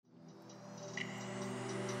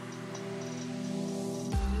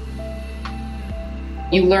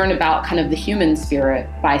You learn about kind of the human spirit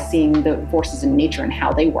by seeing the forces in nature and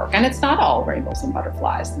how they work. And it's not all rainbows and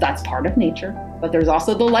butterflies. That's part of nature. But there's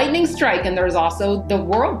also the lightning strike and there's also the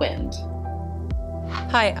whirlwind.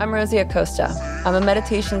 Hi, I'm Rosie Acosta. I'm a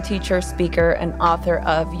meditation teacher, speaker, and author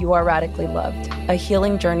of You Are Radically Loved, A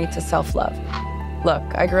Healing Journey to Self-Love. Look,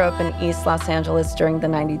 I grew up in East Los Angeles during the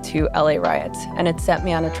 '92 LA riots, and it set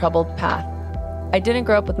me on a troubled path. I didn't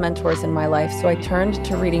grow up with mentors in my life, so I turned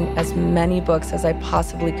to reading as many books as I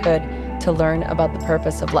possibly could to learn about the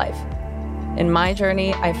purpose of life. In my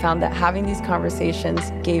journey, I found that having these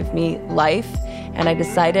conversations gave me life, and I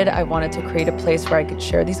decided I wanted to create a place where I could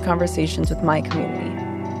share these conversations with my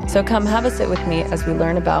community. So come have a sit with me as we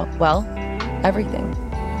learn about, well, everything.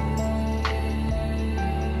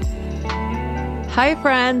 Hi,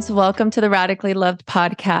 friends. Welcome to the Radically Loved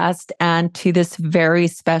podcast and to this very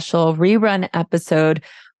special rerun episode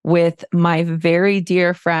with my very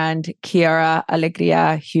dear friend, Quiara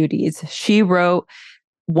Alegria Hudes. She wrote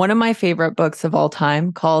one of my favorite books of all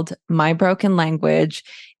time called My Broken Language.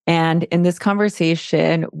 And in this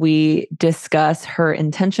conversation, we discuss her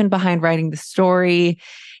intention behind writing the story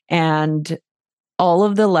and all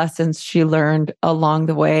of the lessons she learned along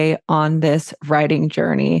the way on this writing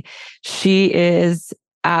journey. She is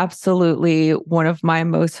absolutely one of my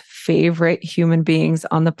most favorite human beings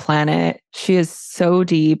on the planet. She is so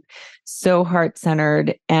deep, so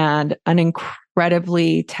heart-centered, and an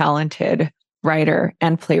incredibly talented writer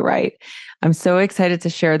and playwright. I'm so excited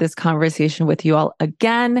to share this conversation with you all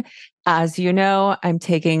again. As you know, I'm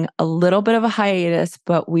taking a little bit of a hiatus,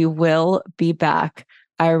 but we will be back.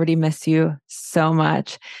 I already miss you so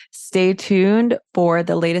much. Stay tuned for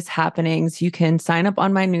the latest happenings. You can sign up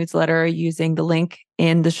on my newsletter using the link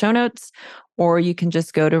in the show notes, or you can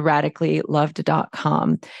just go to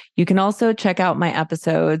radicallyloved.com. You can also check out my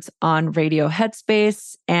episodes on Radio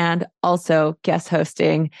Headspace and also guest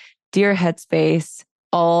hosting Dear Headspace,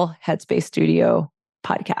 all Headspace Studio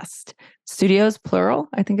podcast. Studios, plural?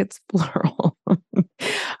 I think it's plural.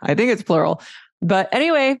 I think it's plural. But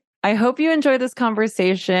anyway, I hope you enjoy this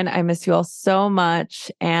conversation. I miss you all so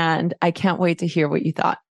much, and I can't wait to hear what you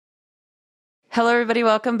thought. Hello, everybody.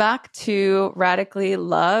 Welcome back to Radically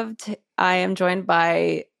Loved. I am joined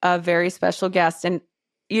by a very special guest. And,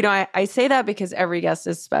 you know, I say that because every guest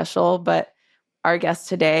is special, but our guest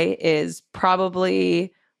today is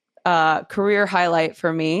probably a career highlight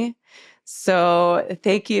for me. So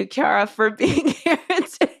thank you, Quiara, for being here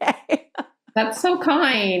today. That's so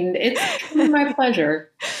kind. It's my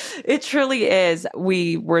pleasure. It truly is.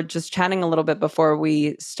 We were just chatting a little bit before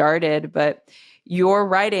we started, but your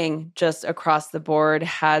writing just across the board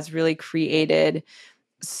has really created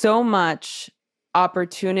so much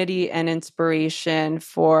opportunity and inspiration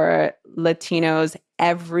for Latinos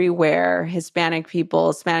everywhere, Hispanic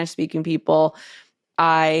people, Spanish-speaking people.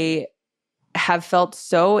 I have felt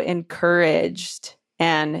so encouraged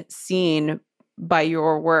and seen by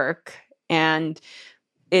your work. And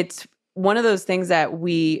it's one of those things that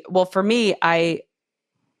for me, I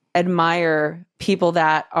admire people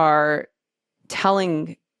that are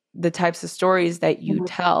telling the types of stories that you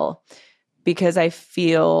tell, because I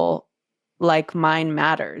feel like mine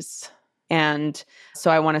matters. And so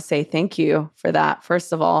I want to say thank you for that,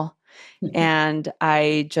 first of all. And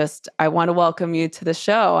I want to welcome you to the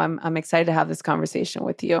show. I'm excited to have this conversation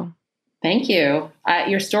with you. Thank you.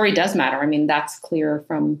 Your story does matter. I mean, that's clear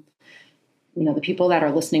from the people that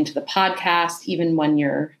are listening to the podcast. Even when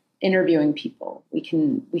you're interviewing people,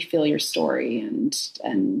 we feel your story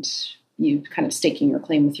and you kind of staking your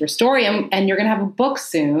claim with your story. And you're going to have a book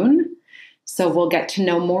soon. So we'll get to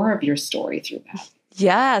know more of your story through that.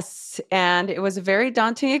 Yes. And it was a very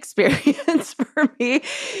daunting experience for me.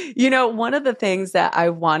 You know, one of the things that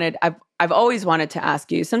I've always wanted to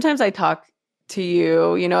ask you, sometimes I talk to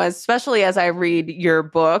you, especially as I read your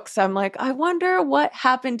books, I'm like, I wonder what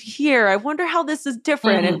happened here. I wonder how this is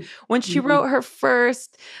different. Mm-hmm. And when she wrote her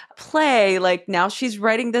first play, like now she's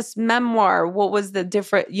writing this memoir, what was the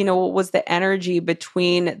what was the energy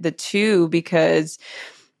between the two? Because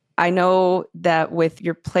I know that with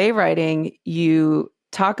your playwriting, you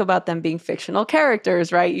talk about them being fictional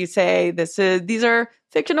characters, right? You say these are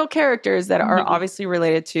fictional characters that are obviously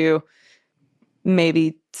related to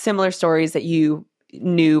maybe similar stories that you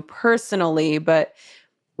knew personally, but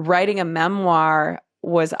writing a memoir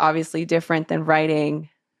was obviously different than writing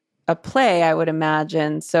a play, I would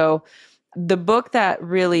imagine. So the book that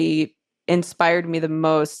really inspired me the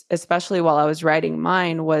most, especially while I was writing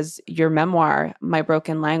mine, was your memoir, My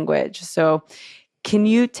Broken Language. So can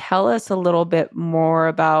you tell us a little bit more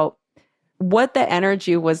about what the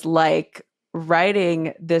energy was like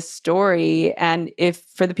writing this story. And if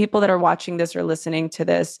for the people that are watching this or listening to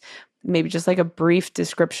this, maybe just like a brief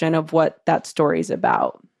description of what that story is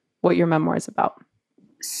about, what your memoir is about.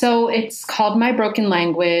 So it's called My Broken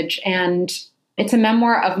Language, and it's a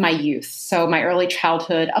memoir of my youth. So my early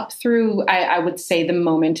childhood up through, I would say, the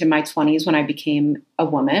moment in my 20s when I became a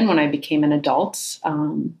woman, when I became an adult,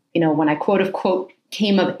 when I quote unquote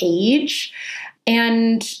came of age.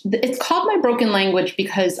 And it's called My Broken Language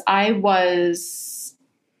because I was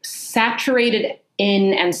saturated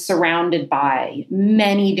in and surrounded by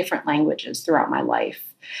many different languages throughout my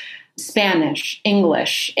life. Spanish,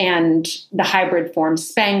 English, and the hybrid form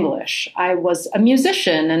Spanglish. I was a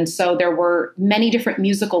musician, and so there were many different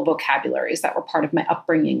musical vocabularies that were part of my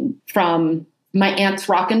upbringing, from my aunt's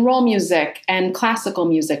rock and roll music and classical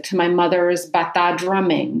music to my mother's bata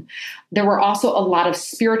drumming. There were also a lot of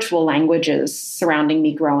spiritual languages surrounding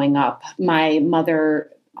me growing up. My mother,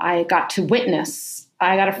 I got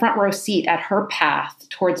a front row seat at her path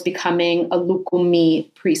towards becoming a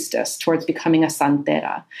Lukumi priestess, towards becoming a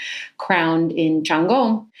santera, crowned in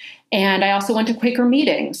Chang'o. And I also went to Quaker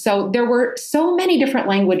meetings. So there were so many different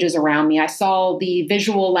languages around me. I saw the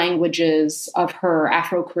visual languages of her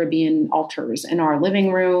Afro-Caribbean altars in our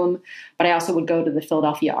living room, but I also would go to the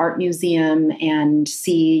Philadelphia Art Museum and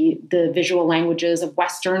see the visual languages of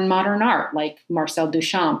Western modern art, like Marcel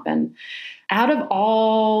Duchamp. And out of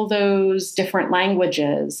all those different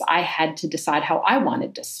languages, I had to decide how I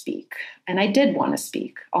wanted to speak. And I did want to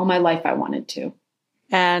speak. All my life I wanted to.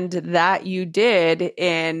 And that you did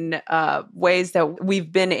in ways that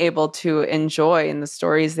we've been able to enjoy in the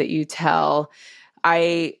stories that you tell.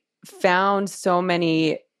 I found so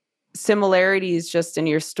many similarities just in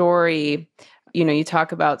your story. You know, you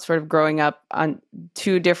talk about sort of growing up on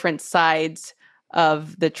two different sides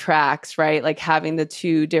of the tracks, right? Like having the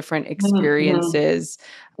two different experiences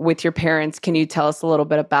with your parents. Can you tell us a little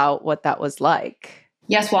bit about what that was like?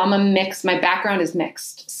 Yes, well, my background is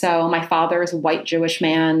mixed. So my father is a white Jewish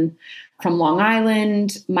man from Long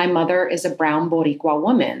Island. My mother is a brown Boricua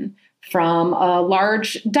woman from a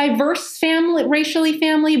large, diverse family, racially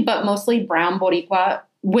family, but mostly brown Boricua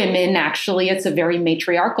women. Actually, it's a very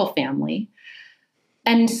matriarchal family.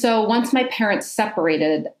 And so once my parents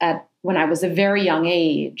separated when I was a very young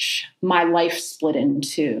age, my life split in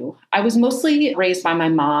two. I was mostly raised by my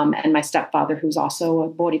mom and my stepfather, who's also a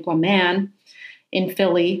Boricua man, in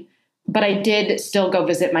Philly, but I did still go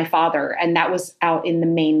visit my father, and that was out in the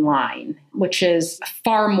Main Line, which is a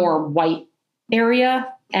far more white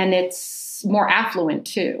area, and it's more affluent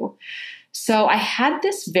too. So I had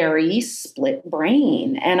this very split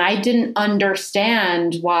brain, and I didn't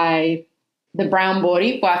understand why the brown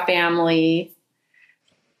Boricua family,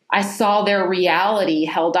 I saw their reality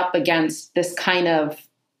held up against this kind of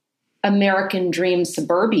American dream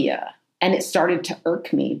suburbia. And it started to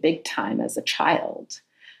irk me big time as a child.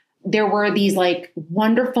 There were these like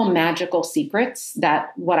wonderful magical secrets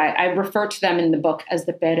that I refer to them in the book as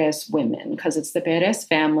the Perez women, because it's the Perez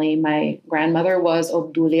family. My grandmother was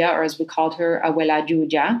Obdulia, or as we called her, Abuela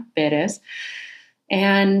Julia Perez.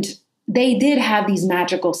 And they did have these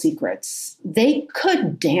magical secrets. They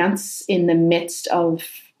could dance in the midst of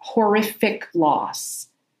horrific loss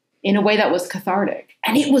in a way that was cathartic.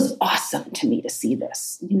 And it was awesome to me to see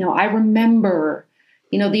this. I remember,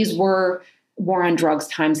 these were war on drugs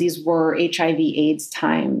times. These were HIV/AIDS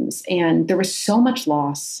times. And there was so much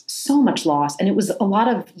loss. And it was a lot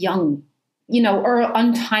of young, or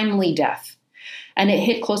untimely death. And it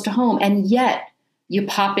hit close to home. And yet you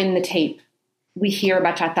pop in the tape, we hear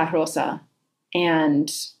Bachata Rosa,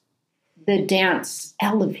 and the dance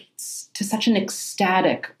elevates to such an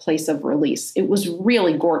ecstatic place of release. It was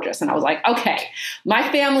really gorgeous. And I was like, okay, my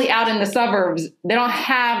family out in the suburbs, they don't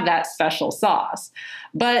have that special sauce.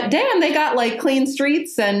 But damn, they got like clean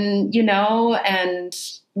streets and, and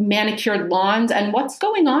manicured lawns. And what's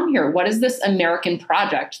going on here? What is this American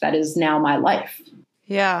project that is now my life?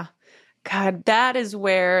 Yeah. God, that is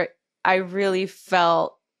where I really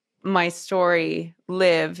felt my story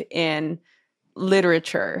live in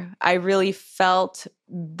literature. I really felt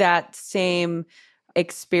that same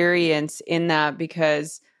experience in that,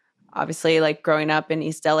 because obviously, like growing up in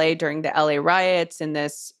East LA during the LA riots, in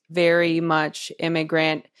this very much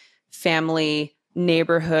immigrant family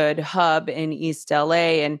neighborhood hub in East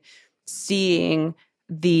LA, and seeing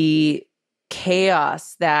the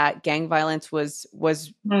chaos that gang violence was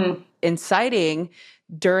inciting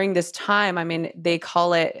during this time. I mean, they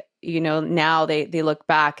call it, now they look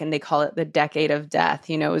back and they call it the decade of death.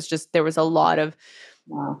 It was just, there was a lot of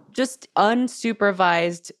just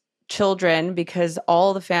unsupervised children, because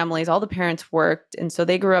all the parents worked. And so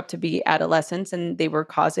they grew up to be adolescents, and they were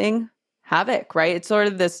causing havoc, right? It's sort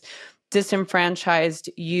of this disenfranchised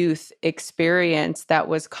youth experience that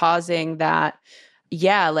was causing that,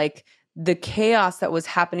 yeah, like the chaos that was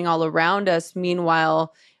happening all around us.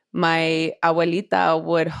 Meanwhile, my abuelita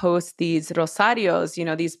would host these rosarios,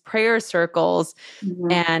 these prayer circles,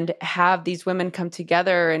 Mhm. and have these women come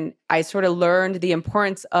together. And I sort of learned the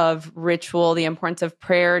importance of ritual, the importance of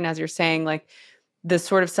prayer. And as you're saying, like the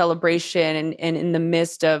sort of celebration, and in the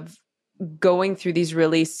midst of going through these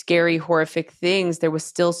really scary, horrific things, there was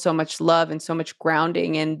still so much love and so much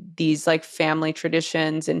grounding in these like family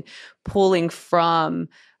traditions and pulling from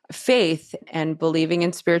faith and believing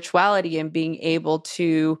in spirituality and being able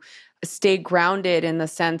to stay grounded in the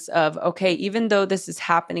sense of, okay, even though this is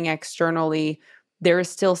happening externally, there is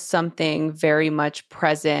still something very much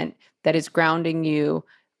present that is grounding you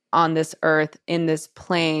on this earth, in this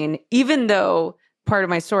plane, even though part of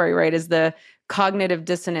my story, right, is the cognitive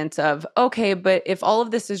dissonance of, okay, but if all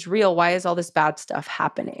of this is real, why is all this bad stuff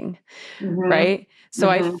happening? Mhm. Right. So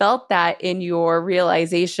I Mhm. felt that in your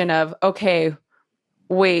realization of, okay,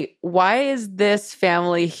 wait, why is this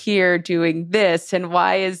family here doing this? And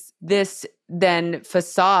why is this then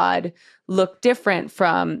facade look different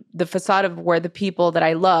from the facade of where the people that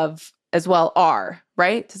I love as well are?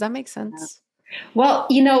 Right. Does that make sense? Well,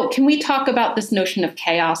 can we talk about this notion of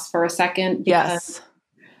chaos for a second? Because Yes.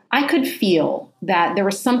 I could feel that there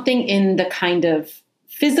was something in the kind of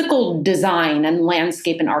physical design and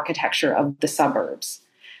landscape and architecture of the suburbs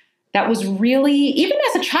that was really, even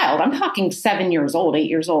as a child, I'm talking 7 years old, 8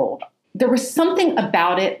 years old, there was something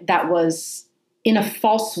about it that was, in a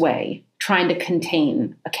false way, trying to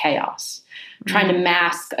contain a chaos, trying to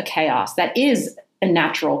mask a chaos that is a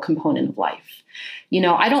natural component of life.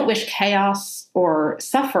 I don't wish chaos or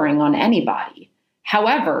suffering on anybody.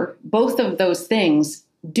 However, both of those things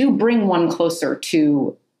do bring one closer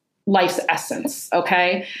to life's essence,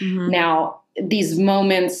 okay? Mm-hmm. Now, these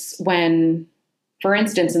moments when, for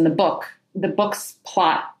instance, in the book's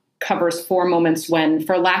plot covers 4 moments when,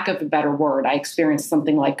 for lack of a better word, I experienced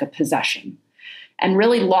something like a possession and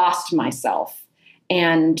really lost myself.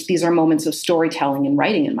 And these are moments of storytelling and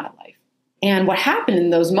writing in my life. And what happened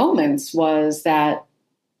in those moments was that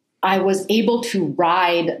I was able to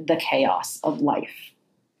ride the chaos of life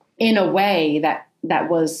in a way that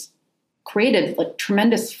was created like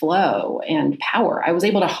tremendous flow and power. I was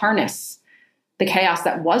able to harness the chaos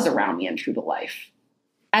that was around me and true to life,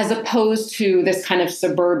 as opposed to this kind of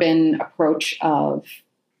suburban approach of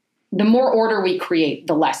the more order we create,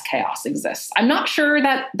 the less chaos exists. I'm not sure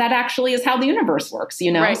that actually is how the universe works,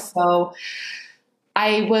 Right. So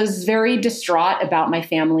I was very distraught about my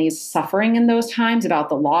family's suffering in those times, about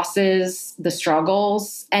the losses, the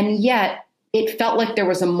struggles, and yet it felt like there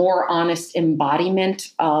was a more honest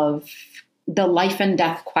embodiment of the life and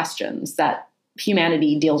death questions that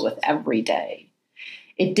humanity deals with every day.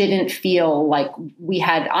 It didn't feel like we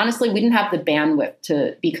didn't have the bandwidth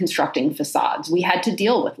to be constructing facades. We had to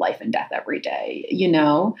deal with life and death every day,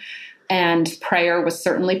 and prayer was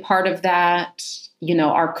certainly part of that.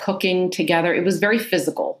 Our cooking together, it was very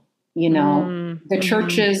physical, the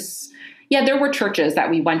churches. Yeah, there were churches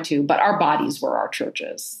that we went to, but our bodies were our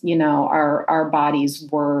churches. Our bodies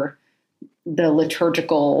were the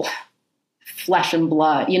liturgical flesh and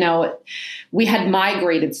blood. We had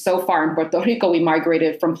migrated so far in Puerto Rico. We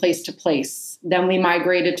migrated from place to place. Then we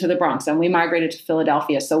migrated to the Bronx, and we migrated to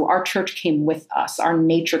Philadelphia. So our church came with us. Our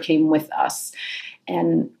nature came with us.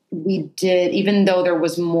 And we did, even though there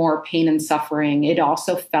was more pain and suffering, it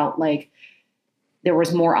also felt like there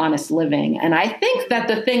was more honest living. And I think that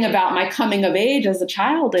the thing about my coming of age as a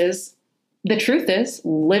child is, the truth is,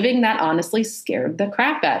 living that honestly scared the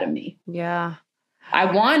crap out of me. Yeah. I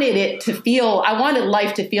wanted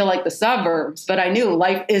life to feel like the suburbs, but I knew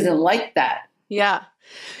life isn't like that. Yeah.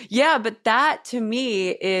 Yeah. But that to me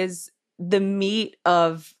is the meat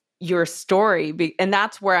of your story. And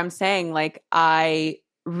that's where I'm saying, like, I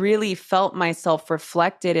really felt myself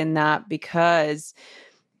reflected in that, because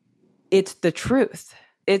it's the truth.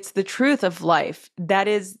 It's the truth of life. That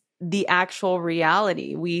is the actual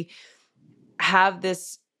reality. We have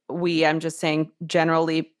this, I'm just saying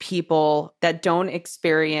generally, people that don't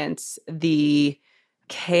experience the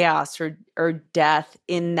chaos or death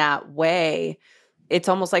in that way, it's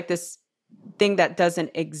almost like this thing that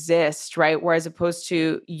doesn't exist, right? Whereas opposed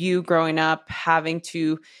to you growing up having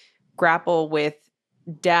to grapple with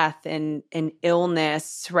death and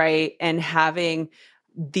illness, right? And having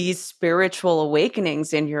these spiritual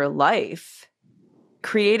awakenings in your life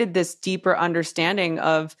created this deeper understanding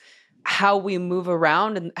of how we move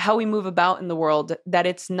around and how we move about in the world, that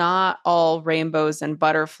it's not all rainbows and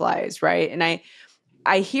butterflies, right? And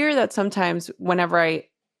I hear that sometimes whenever I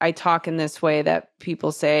I talk in this way that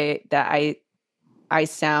people say that I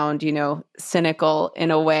sound, cynical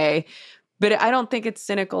in a way, but I don't think it's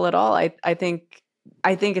cynical at all. I think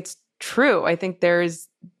it's true. I think it's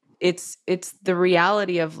the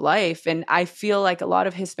reality of life. And I feel like a lot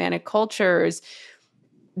of Hispanic cultures,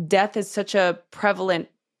 death is such a prevalent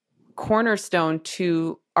cornerstone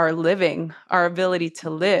to our living, our ability to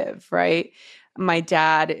live, right? My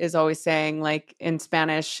dad is always saying, like, in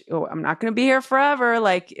Spanish, "Oh, I'm not going to be here forever.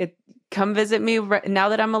 Like, come visit me now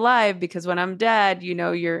that I'm alive, because when I'm dead,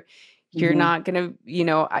 you're not going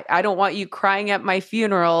to, I don't want you crying at my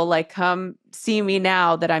funeral. Like, come see me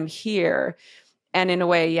now that I'm here." And in a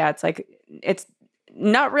way, yeah, it's like, it's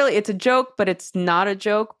not really, it's a joke, but it's not a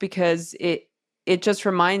joke, because it just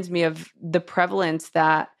reminds me of the prevalence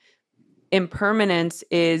that impermanence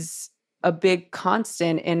is a big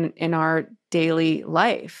constant in our daily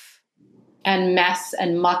life. And mess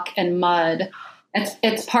and muck and mud.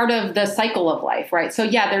 It's part of the cycle of life, right? So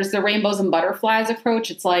yeah, there's the rainbows and butterflies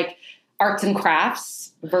approach. It's like arts and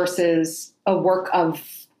crafts versus a work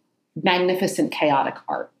of magnificent chaotic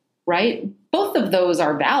art, right? Both of those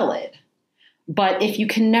are valid. But if you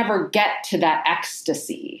can never get to that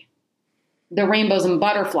ecstasy, the rainbows and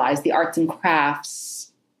butterflies, the arts and crafts,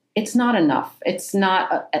 it's not enough. It's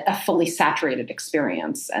not a fully saturated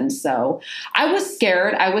experience. And so I was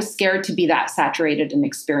scared. I was scared to be that saturated in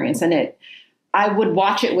experience. And I would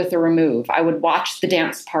watch it with a remove. I would watch the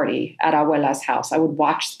dance party at Abuela's house. I would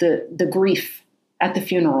watch the grief at the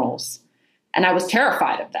funerals. And I was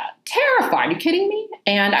terrified of that. Terrified. Are you kidding me?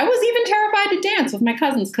 And I was even terrified to dance with my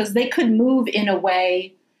cousins because they could move in a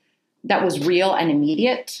way that was real and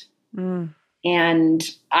immediate. And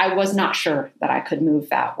I was not sure that I could move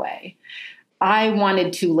that way. I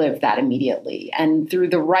wanted to live that immediately. And through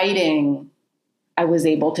the writing, I was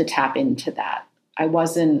able to tap into that. I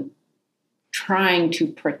wasn't trying to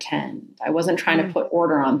pretend. I wasn't trying to put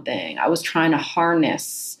order on things. I was trying to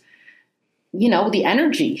harness, the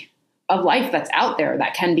energy of life that's out there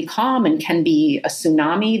that can be calm and can be a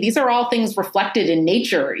tsunami. These are all things reflected in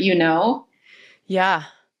nature, Yeah.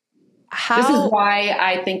 This is why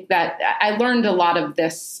I think that I learned a lot of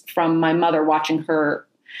this from my mother, watching her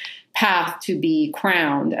path to be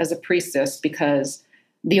crowned as a priestess, because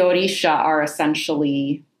the Orisha are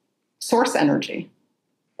essentially source energy.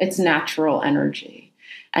 It's natural energy.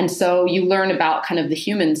 And so you learn about kind of the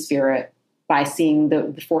human spirit by seeing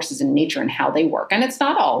the forces in nature and how they work. And it's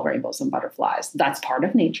not all rainbows and butterflies. That's part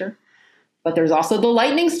of nature. But there's also the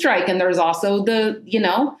lightning strike, and there's also the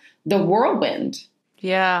whirlwind.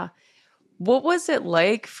 Yeah. What was it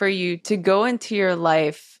like for you to go into your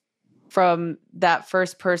life from that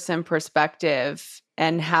first person perspective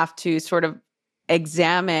and have to sort of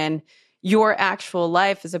examine your actual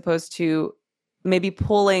life, as opposed to maybe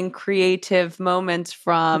pulling creative moments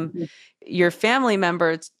from your family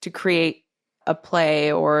members to create a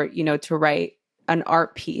play, or, to write an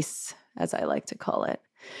art piece, as I like to call it?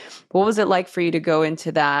 What was it like for you to go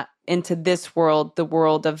into this world, the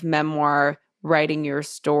world of memoir, writing your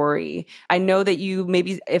story? I know that you,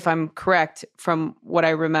 maybe, if I'm correct, from what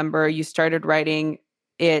I remember, you started writing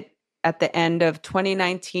it at the end of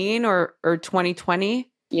 2019 or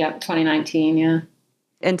 2020? Yeah, 2019, yeah.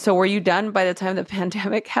 And so were you done by the time the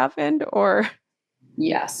pandemic happened, or?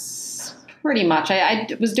 Yes, pretty much. I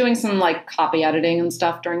was doing some copy editing and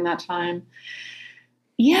stuff during that time.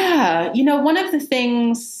 Yeah. One of the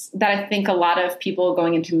things that I think a lot of people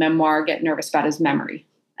going into memoir get nervous about is memory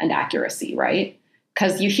and accuracy, right?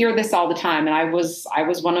 Because you hear this all the time. And I was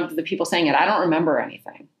one of the people saying it. I don't remember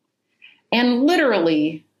anything. And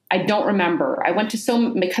literally, I don't remember. I went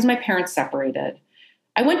to because my parents separated,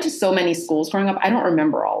 I went to so many schools growing up. I don't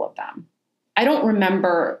remember all of them. I don't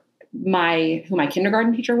remember who my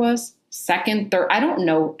kindergarten teacher was, second, third. I don't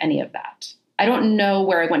know any of that. I don't know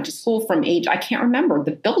where I went to school from age. I can't remember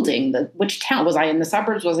the building, which town. Was I in the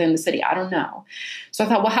suburbs? Was I in the city? I don't know. So I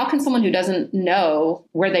thought, well, how can someone who doesn't know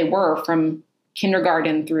where they were from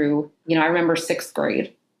kindergarten through, I remember sixth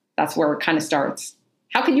grade. That's where it kind of starts.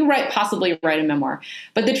 How can you possibly write a memoir?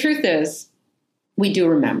 But the truth is, we do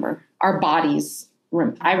remember. Our bodies.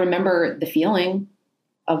 I remember the feeling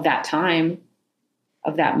of that time,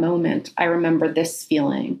 of that moment. I remember this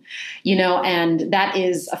feeling, and that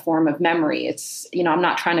is a form of memory. It's, I'm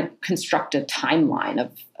not trying to construct a timeline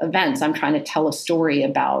of events. I'm trying to tell a story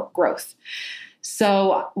about growth.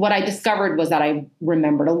 So what I discovered was that I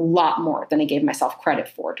remembered a lot more than I gave myself credit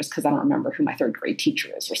for, just because I don't remember who my third grade teacher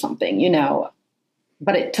is or something,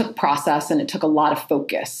 But it took process, and it took a lot of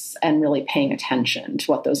focus and really paying attention to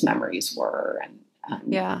what those memories were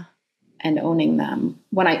and owning them.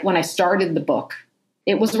 When I started the book,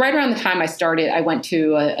 it was right around the time I went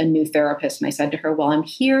to a new therapist, and I said to her, well, I'm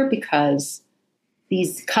here because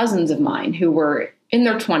these cousins of mine who were in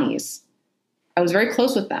their 20s, I was very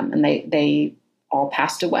close with them, and they all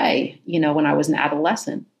passed away, when I was an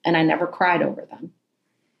adolescent, and I never cried over them.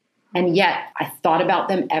 And yet I thought about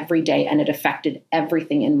them every day, and it affected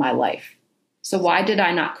everything in my life. So why did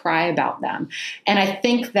I not cry about them? And I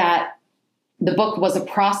think that the book was a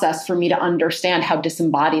process for me to understand how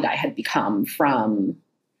disembodied I had become from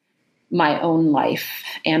my own life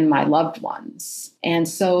and my loved ones. And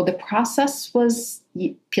so the process was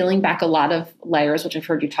peeling back a lot of layers, which I've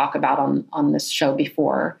heard you talk about on this show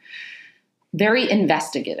before. Very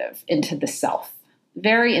investigative into the self.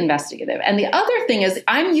 Very investigative. And the other thing is,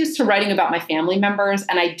 I'm used to writing about my family members,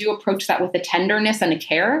 and I do approach that with a tenderness and a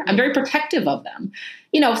care. I'm very protective of them.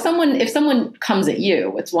 If someone comes at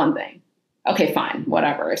you, it's one thing. Okay, fine,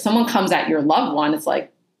 whatever. If someone comes at your loved one, it's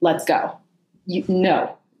like, let's go.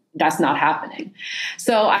 No, that's not happening.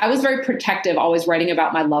 So I was very protective, always writing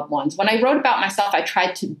about my loved ones. When I wrote about myself, I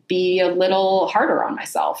tried to be a little harder on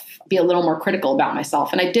myself, be a little more critical about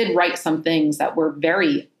myself. And I did write some things that were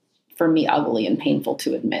very, for me, ugly and painful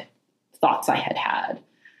to admit. Thoughts I had,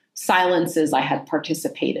 silences I had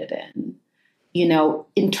participated in,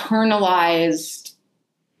 internalized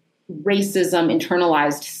racism,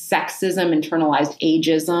 internalized sexism, internalized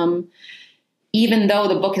ageism, even though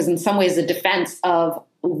the book is in some ways a defense of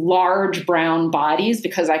large brown bodies,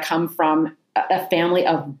 because I come from a family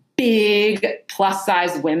of big plus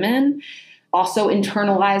size women, also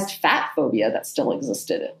internalized fat phobia that still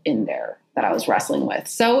existed in there that I was wrestling with.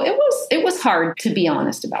 So it was hard to be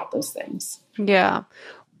honest about those things. Yeah.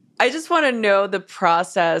 I just want to know the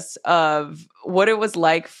process of what it was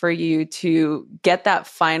like for you to get the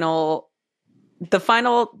final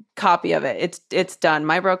copy of it. It's done.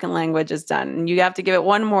 My Broken Language is done. And you have to give it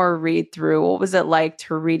one more read through. What was it like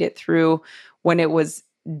to read it through when it was,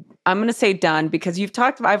 I'm going to say done, because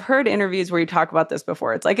I've heard interviews where you talk about this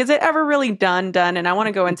before. It's like, is it ever really done? And I want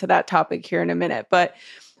to go into that topic here in a minute, but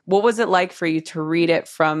what was it like for you to read it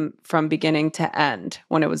from beginning to end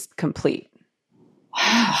when it was complete?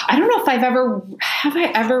 I don't know if have I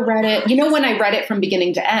ever read it? When I read it from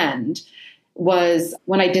beginning to end was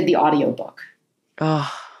when I did the audiobook. Oh,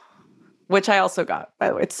 which I also got, by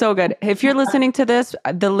the way. It's so good. If you're listening to this,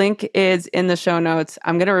 the link is in the show notes.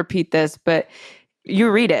 I'm going to repeat this, but you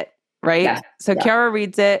read it, right? Yes. So yeah. Quiara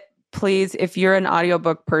reads it. Please, if you're an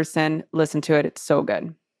audiobook person, listen to it. It's so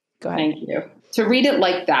good. Go ahead. Thank you. To read it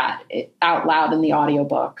like that, out loud in the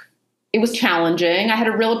audiobook, it was challenging. I had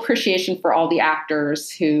a real appreciation for all the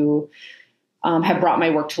actors who have brought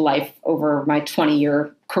my work to life over my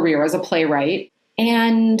 20-year career as a playwright.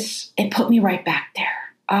 And it put me right back there.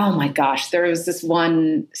 Oh my gosh. There was this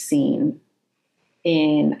one scene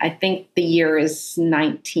in, I think the year is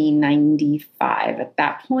 1995 at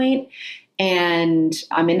that point. And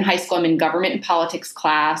I'm in high school. I'm in government and politics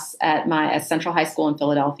class at Central High School in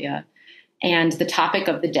Philadelphia. And the topic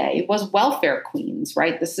of the day was welfare queens,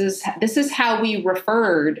 right? This is how we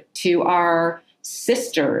referred to our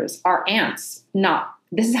sisters, our aunts,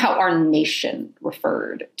 this is how our nation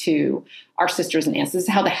referred to our sisters and aunts. This is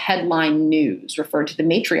how the headline news referred to the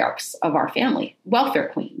matriarchs of our family, welfare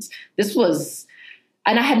queens.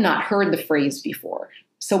 And I had not heard the phrase before.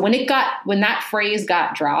 So when that phrase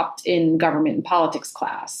got dropped in government and politics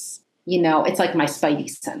class, it's like my spidey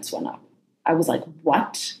sense went up. I was like,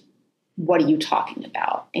 what? What are you talking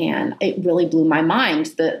about? And it really blew my mind.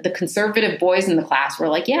 The conservative boys in the class were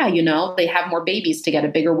like, yeah, they have more babies to get a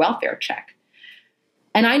bigger welfare check.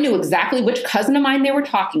 And I knew exactly which cousin of mine they were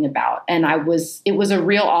talking about. And it was a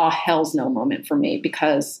real hell's no moment for me,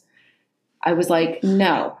 because I was like,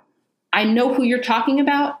 no, I know who you're talking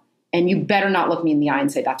about. And you better not look me in the eye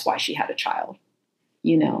and say, that's why she had a child,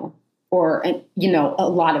 or a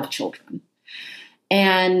lot of children.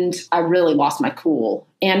 And I really lost my cool.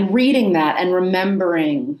 And reading that and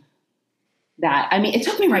remembering that, it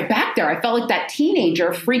took me right back there. I felt like that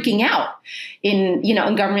teenager freaking out in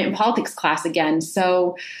government and politics class again.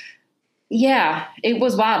 So yeah, it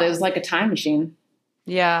was wild. It was like a time machine.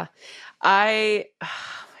 Yeah. Oh my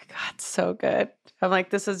God, so good. I'm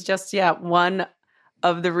like, this is just, one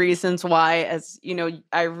of the reasons why, as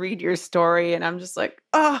I read your story and I'm just like,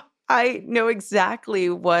 I know exactly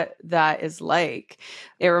what that is like.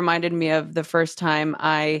 It reminded me of the first time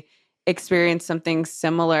I experienced something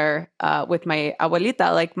similar with my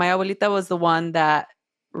abuelita. Like, my abuelita was the one that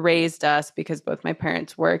raised us because both my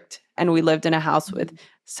parents worked, and we lived in a house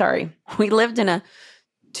we lived in a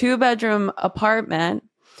 2-bedroom apartment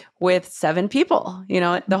with 7 people.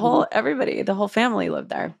 The whole family lived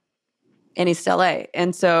there in East LA.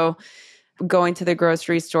 And so going to the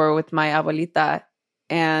grocery store with my abuelita,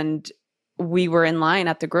 and we were in line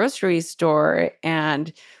at the grocery store,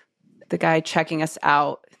 and the guy checking us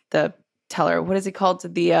out, the teller, what is he called?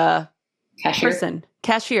 The Cashier.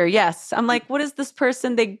 Cashier, yes. I'm like, what is this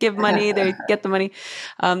person? They give money, they get the money.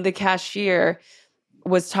 The cashier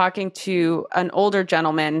was talking to an older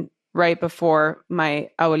gentleman right before my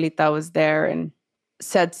abuelita was there and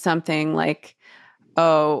said something like,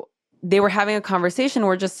 oh, they were having a conversation.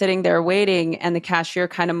 We're just sitting there waiting. And the cashier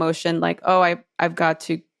kind of motioned like, oh, I've got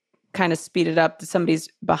to kind of speed it up. Somebody's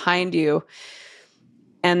behind you.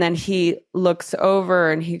 And then he looks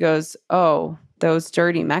over and he goes, oh, those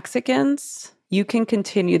dirty Mexicans, you can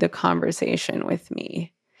continue the conversation with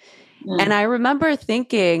me. And I remember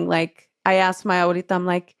thinking, like, I asked my abuelita, I'm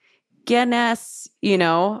like, ¿Quién es?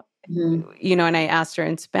 And I asked her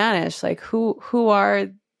in Spanish, like, who are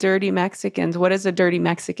dirty Mexicans? What is a dirty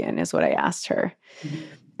Mexican is what I asked her.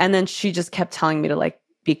 And then she just kept telling me to like,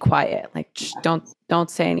 be quiet, like, don't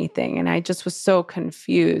say anything. And I just was so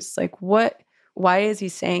confused. Like, why is he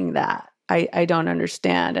saying that? I don't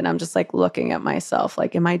understand. And I'm just like looking at myself,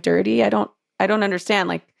 like, am I dirty? I don't understand.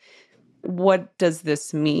 Like, what does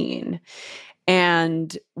this mean?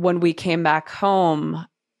 And when we came back home,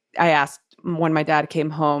 I asked, when my dad came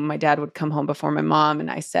home, my dad would come home before my mom. And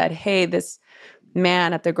I said, hey, this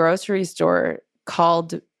man at the grocery store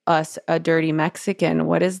called us a dirty Mexican.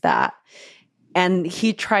 What is that? And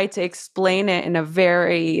he tried to explain it in a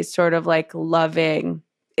very sort of like loving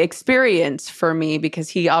experience for me, because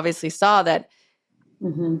he obviously saw that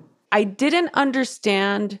I didn't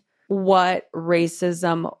understand what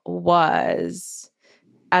racism was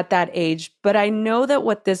at that age. But I know that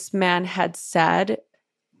what this man had said,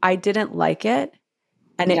 I didn't like it.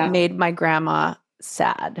 And it made my grandma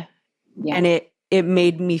sad. Yeah. And it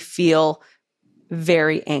made me feel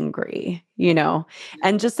very angry,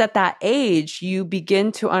 And just at that age, you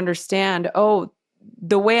begin to understand, oh,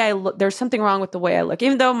 the way I look, there's something wrong with the way I look.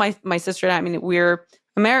 Even though my sister and I mean, we're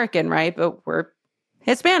American, right? But we're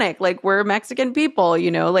Hispanic, like we're Mexican people,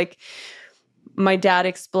 like my dad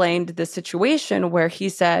explained the situation where he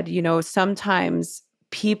said, sometimes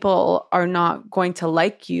people are not going to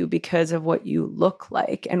like you because of what you look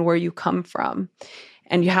like and where you come from.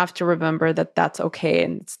 And you have to remember that that's okay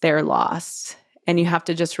and it's their loss. And you have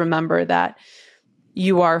to just remember that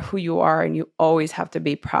you are who you are and you always have to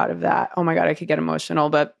be proud of that. Oh my God, I could get emotional,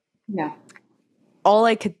 but all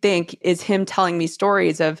I could think is him telling me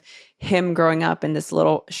stories of him growing up in this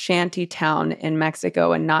little shanty town in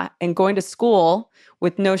Mexico and going to school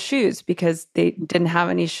with no shoes because they didn't have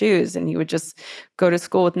any shoes. And he would just go to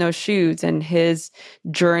school with no shoes, and his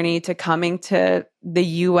journey to coming to the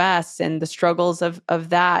US and the struggles of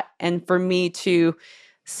that. And for me to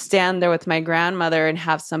stand there with my grandmother and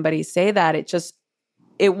have somebody say that,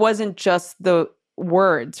 it wasn't just the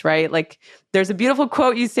words, right? Like there's a beautiful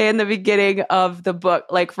quote you say in the beginning of the book,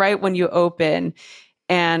 like right when you open.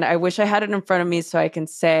 And I wish I had it in front of me so I can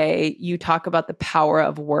say, you talk about the power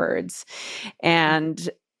of words. And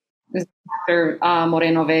Dr.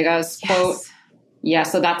 Moreno Vega's quote. Yeah,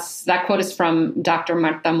 so that quote is from Dr.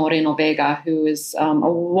 Marta Moreno Vega, who is a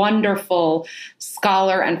wonderful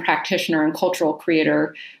scholar and practitioner and cultural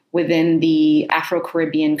creator within the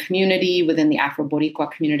Afro-Caribbean community, within the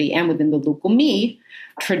Afro-Boricua community, and within the Lukumi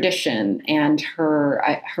tradition. And her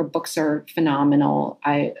books are phenomenal.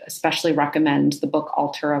 I especially recommend the book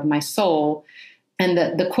Altar of My Soul. And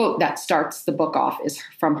the quote that starts the book off is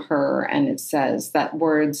from her, and it says that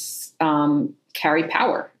words carry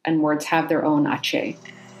power and words have their own ache.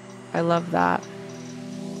 I love that.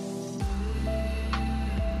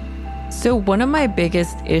 So one of my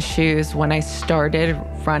biggest issues when I started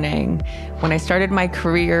running, when I started my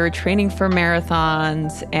career training for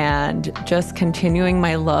marathons and just continuing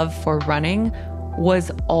my love for running, was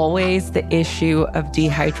always the issue of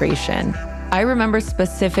dehydration. I remember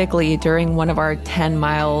specifically during one of our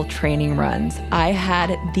 10-mile training runs, I had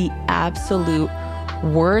the absolute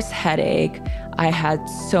worst headache. I had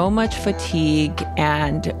so much fatigue,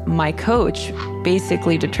 and my coach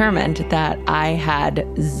basically determined that I had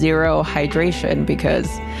zero hydration because,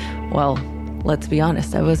 well, let's be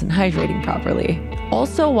honest, I wasn't hydrating properly.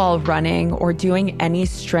 Also, while running or doing any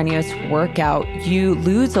strenuous workout, you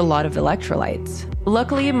lose a lot of electrolytes.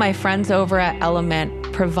 Luckily, my friends over at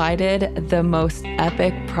Element provided the most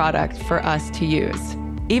epic product for us to use.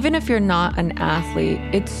 Even if you're not an athlete,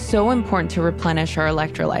 it's so important to replenish our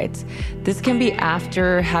electrolytes. This can be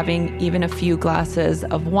after having even a few glasses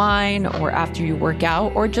of wine, or after you work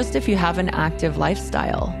out, or just if you have an active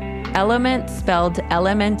lifestyle. Element, spelled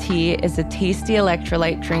LMNT, is a tasty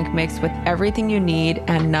electrolyte drink mixed with everything you need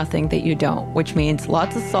and nothing that you don't, which means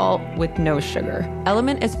lots of salt with no sugar.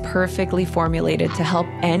 Element is perfectly formulated to help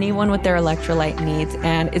anyone with their electrolyte needs,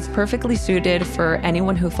 and it's perfectly suited for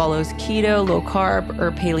anyone who follows keto, low carb,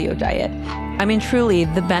 or paleo diet. I mean, truly,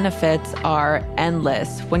 the benefits are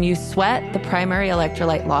endless. When you sweat, the primary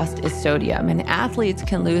electrolyte lost is sodium, and athletes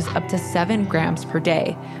can lose up to 7 grams per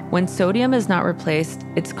day. When sodium is not replaced,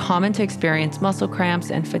 it's common to experience muscle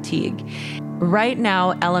cramps and fatigue. Right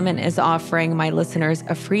now, Element is offering my listeners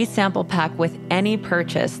a free sample pack with any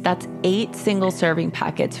purchase. That's 8 single serving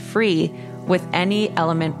packets free with any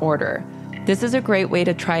Element order. This is a great way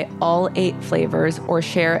to try all 8 flavors or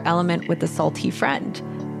share Element with a salty friend.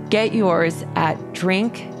 Get yours at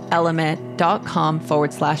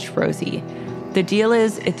drinkelement.com/Rosie. The deal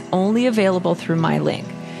is it's only available through my link.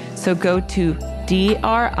 So go to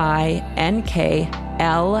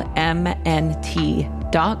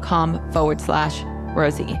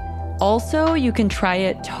drinklmnt.com/Rosie. Also, you can try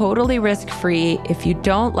it totally risk-free. If you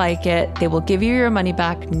don't like it, they will give you your money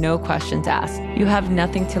back, no questions asked. You have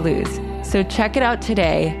nothing to lose. So check it out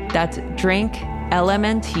today. That's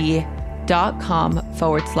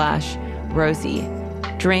drinklmnt.com/Rosie.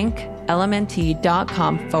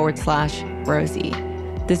 drinklmnt.com/Rosie.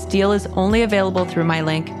 This deal is only available through my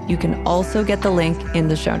link. You can also get the link in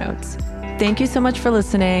the show notes. Thank you so much for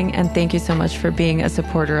listening, and thank you so much for being a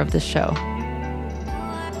supporter of the show.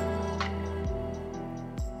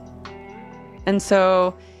 And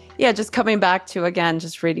so, yeah, just coming back to, again,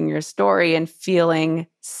 just reading your story and feeling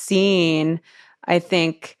seen, I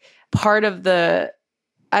think part of the,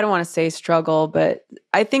 I don't want to say struggle, but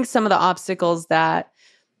I think some of the obstacles that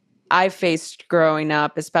I faced growing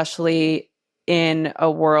up, especially in a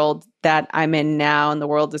world that I'm in now, in the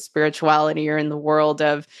world of spirituality or in the world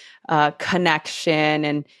of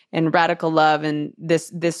connection and radical love, and this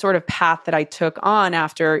sort of path that I took on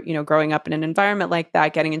after, growing up in an environment like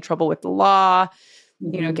that, getting in trouble with the law,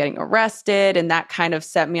 getting arrested, and that kind of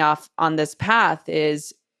set me off on this path.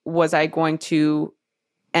 Was I going to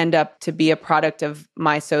end up to be a product of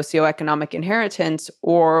my socioeconomic inheritance,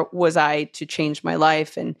 or was I to change my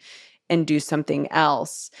life and do something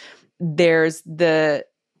else? There's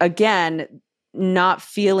again, not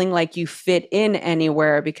feeling like you fit in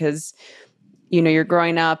anywhere because, you're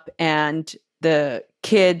growing up and the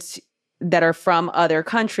kids that are from other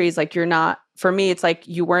countries, like you're not, for me, it's like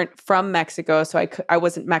you weren't from Mexico. So I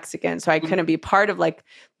wasn't Mexican. So I couldn't be part of like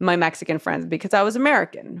my Mexican friends because I was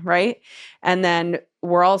American. Right. And then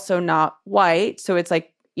we're also not white. So it's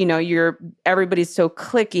like, everybody's so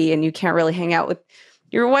cliquey and you can't really hang out with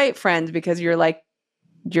your white friends because you're not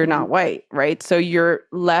white. Right. So you're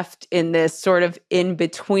left in this sort of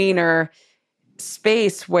in-betweener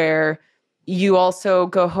space where you also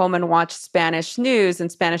go home and watch Spanish news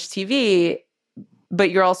and Spanish TV, but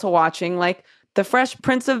you're also watching like The Fresh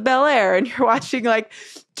Prince of Bel-Air, and you're watching like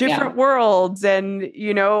Different Worlds and,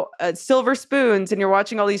 Silver Spoons, and you're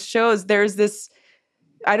watching all these shows. There's this,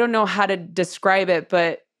 I don't know how to describe it,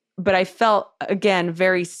 but I felt, again,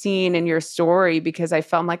 very seen in your story because I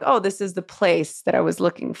felt like, oh, this is the place that I was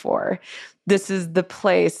looking for. This is the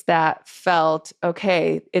place that felt,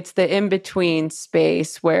 okay, it's the in-between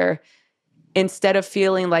space where instead of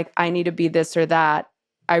feeling like I need to be this or that,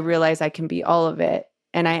 I realize I can be all of it,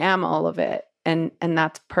 and I am all of it. And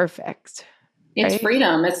that's perfect. It's right?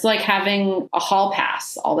 freedom. It's like having a hall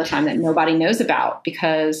pass all the time that nobody knows about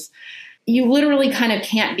because you literally kind of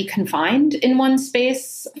can't be confined in one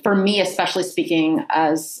space. For me, especially speaking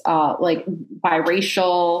as like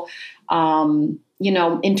biracial,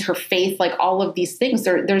 interfaith, like all of these things,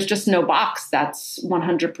 there's just no box that's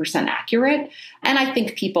 100% accurate. And I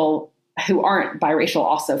think people who aren't biracial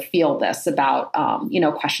also feel this about,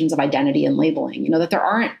 questions of identity and labeling, that there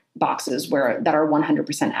aren't boxes that are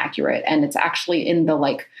 100% accurate. And it's actually in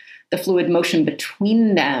the fluid motion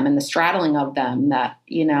between them and the straddling of them that,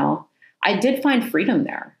 I did find freedom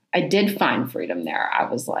there. I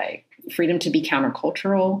was like, freedom to be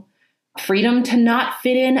countercultural, freedom to not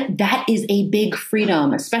fit in. That is a big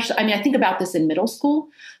freedom, especially, I think about this in middle school,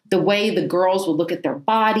 the way the girls would look at their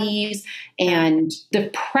bodies and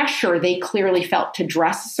the pressure they clearly felt to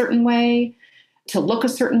dress a certain way, to look a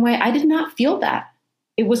certain way. I did not feel that.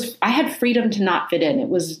 I had freedom to not fit in. It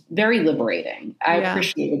was very liberating. I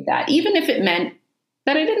appreciated that, even if it meant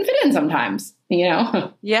that I didn't fit in sometimes, Yeah.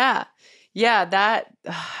 Yeah.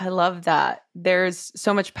 I love that. There's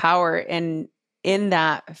so much power in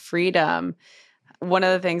that freedom. One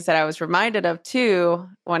of the things that I was reminded of too,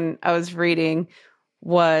 when I was reading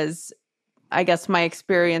was, I guess my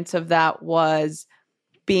experience of that was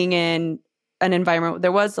being in an environment,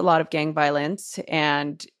 there was a lot of gang violence.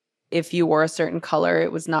 And if you wore a certain color,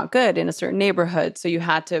 it was not good in a certain neighborhood. So you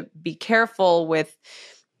had to be careful with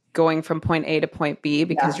going from point A to point B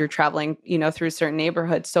because you're traveling, through certain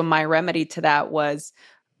neighborhoods. So my remedy to that was,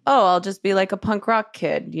 oh, I'll just be like a punk rock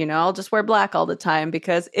kid, I'll just wear black all the time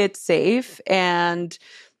because it's safe. And,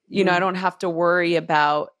 I don't have to worry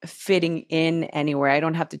about fitting in anywhere. I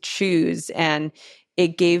don't have to choose. And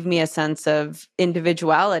it gave me a sense of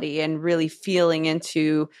individuality and really feeling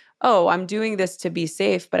into, oh, I'm doing this to be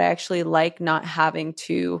safe, but I actually like not having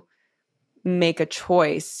to make a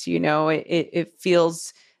choice. It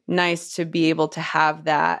feels nice to be able to have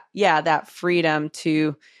that freedom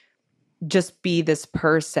to just be this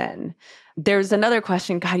person. There's another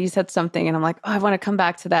question. God, you said something and I'm like, oh, I want to come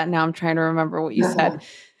back to that. Now I'm trying to remember what you said.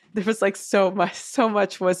 There was like so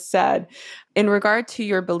much was said. In regard to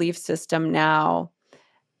your belief system now,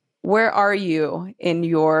 where are you in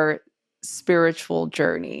your spiritual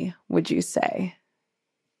journey, would you say,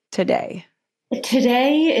 today?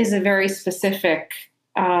 Today is a very specific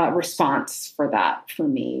response for that for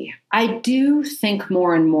me. I do think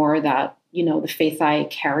more and more that, the faith I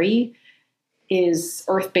carry is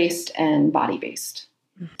earth-based and body-based.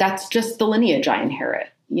 That's just the lineage I inherit.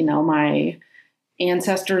 My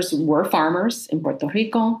ancestors were farmers in Puerto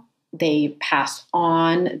Rico. They passed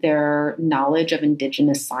on their knowledge of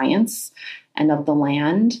indigenous science and of the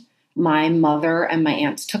land. My mother and my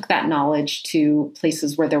aunts took that knowledge to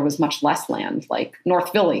places where there was much less land, like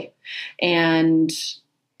North Philly, and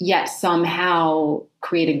yet somehow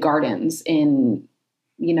created gardens in,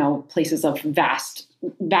 places of vast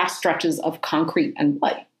stretches of concrete and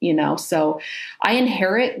light, So I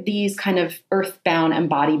inherit these kind of earthbound and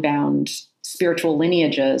body-bound spiritual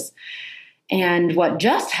lineages. And what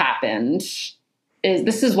just happened is,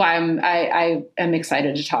 this is why I am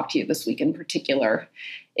excited to talk to you this week in particular,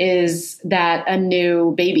 is that a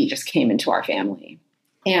new baby just came into our family.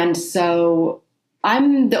 And so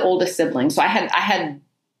I'm the oldest sibling. So I had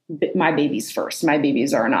my babies first. My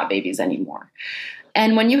babies are not babies anymore.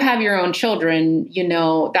 And when you have your own children,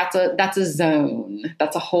 that's a zone.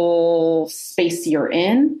 That's a whole space you're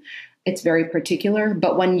in. It's very particular.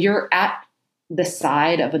 But when you're at the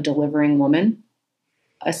side of a delivering woman,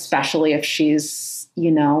 especially if she's,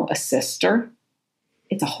 a sister,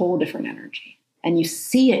 it's a whole different energy. And you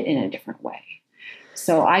see it in a different way.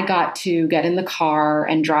 So I got to get in the car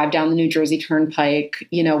and drive down the New Jersey Turnpike,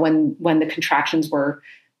 when the contractions were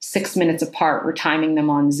 6 minutes apart, we're timing them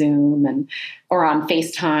on Zoom or on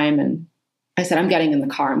FaceTime. And I said, I'm getting in the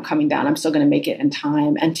car, I'm coming down, I'm still going to make it in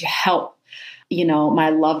time. And to help, my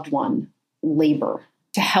loved one labor,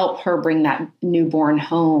 to help her bring that newborn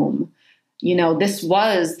home. This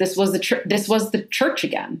was the church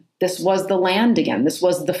again. This was the land again. This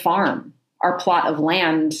was the farm. Our plot of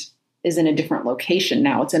land is in a different location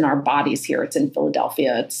now. It's in our bodies here. It's in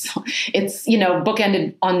Philadelphia. It's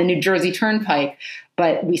bookended on the New Jersey Turnpike,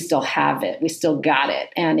 but we still have it. We still got it.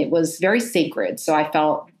 And it was very sacred. So I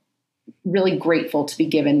felt really grateful to be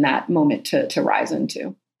given that moment to rise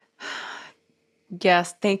into.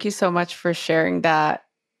 Yes. Thank you so much for sharing that.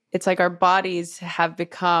 It's like our bodies have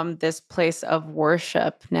become this place of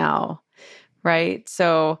worship now, right?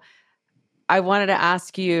 So I wanted to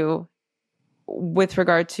ask you, with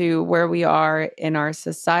regard to where we are in our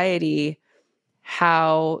society,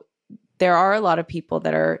 how there are a lot of people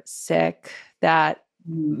that are sick that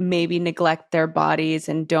maybe neglect their bodies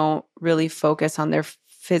and don't really focus on their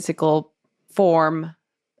physical form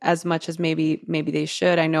as much as maybe they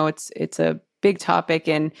should. I know it's a big topic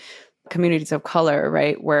in communities of color,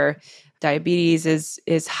 right? Where diabetes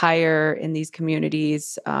is higher in these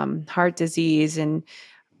communities, heart disease. And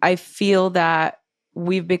I feel that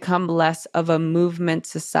we've become less of a movement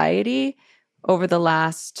society over the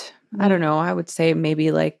last, I don't know, I would say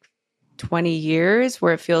maybe like 20 years,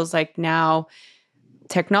 where it feels like now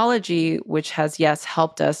technology, which has, yes,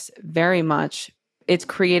 helped us very much, it's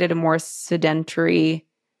created a more sedentary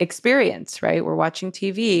experience, right? We're watching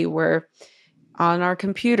TV, we're on our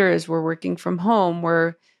computers, we're working from home,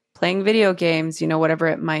 we're playing video games, whatever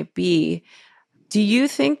it might be. Do you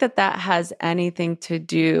think that has anything to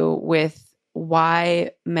do with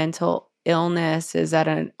why mental illness is at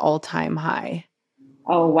an all-time high?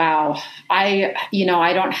 Oh, wow. I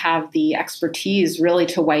don't have the expertise really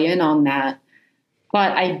to weigh in on that.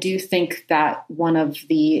 But I do think that one of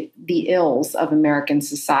the ills of American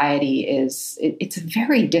society is it's a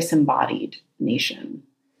very disembodied nation,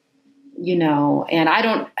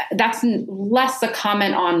 and that's less a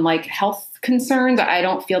comment on like health concerns. I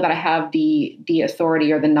don't feel that I have the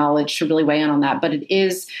authority or the knowledge to really weigh in on that, but it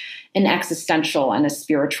is an existential and a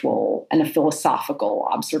spiritual and a philosophical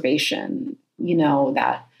observation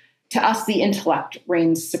that to us, the intellect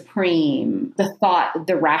reigns supreme, the thought,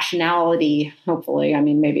 the rationality, hopefully. I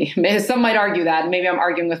mean, maybe some might argue that, maybe I'm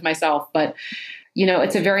arguing with myself, but,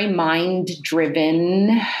 it's a very mind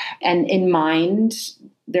driven, and in mind,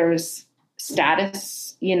 there's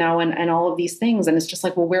status, and all of these things. And it's just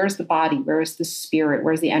like, well, where's the body? Where's the spirit?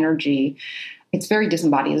 Where's the energy? It's very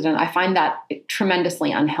disembodied. And I find that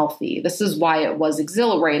tremendously unhealthy. This is why it was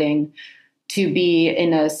exhilarating to be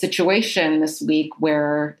in a situation this week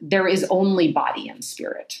where there is only body and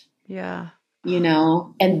spirit. Yeah.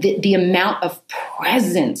 And the amount of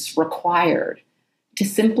presence required to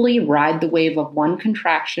simply ride the wave of one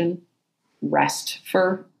contraction, rest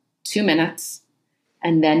for 2 minutes,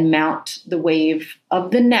 and then mount the wave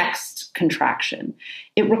of the next contraction.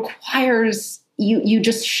 It requires you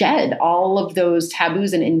just shed all of those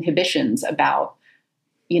taboos and inhibitions about,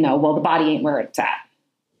 well, the body ain't where it's at.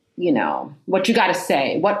 What you got to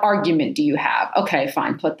say, what argument do you have? Okay,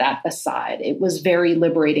 fine, put that aside. It was very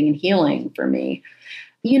liberating and healing for me.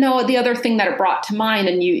 The other thing that it brought to mind,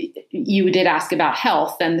 and you did ask about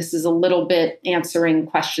health, and this is a little bit answering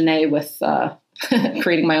question A with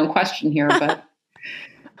creating my own question here, but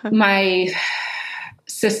my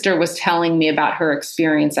sister was telling me about her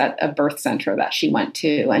experience at a birth center that she went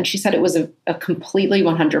to, and she said it was a completely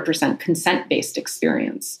 100% consent-based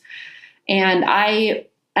experience. And I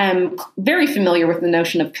am very familiar with the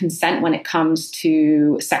notion of consent when it comes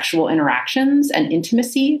to sexual interactions and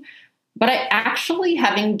intimacy. But I actually,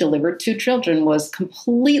 having delivered 2 children, was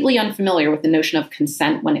completely unfamiliar with the notion of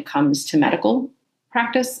consent when it comes to medical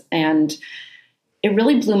practice. And it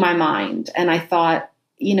really blew my mind. And I thought,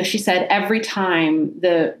 she said every time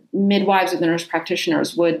the midwives or the nurse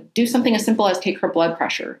practitioners would do something as simple as take her blood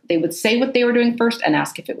pressure, they would say what they were doing first and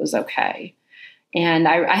ask if it was okay. And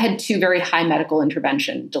I had 2 very high medical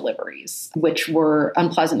intervention deliveries, which were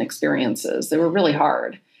unpleasant experiences. They were really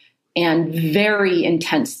hard. And very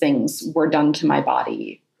intense things were done to my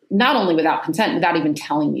body, not only without consent, without even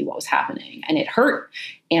telling me what was happening. And it hurt,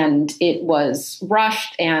 and it was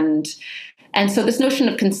rushed. And so this notion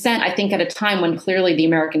of consent, I think at a time when clearly the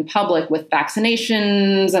American public, with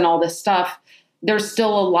vaccinations and all this stuff, there's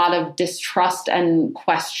still a lot of distrust and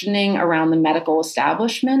questioning around the medical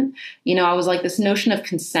establishment. I was like, this notion of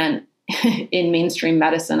consent in mainstream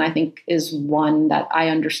medicine, I think, is one that I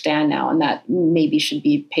understand now and that maybe should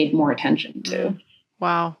be paid more attention to.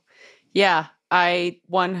 Wow. Yeah, I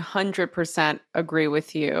 100% agree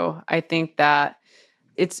with you. I think that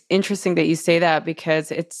it's interesting that you say that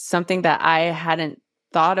because it's something that I hadn't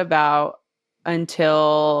thought about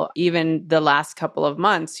until even the last couple of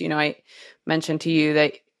months. I mentioned to you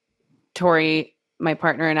that Tori, my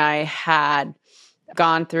partner, and I had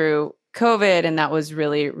gone through COVID, and that was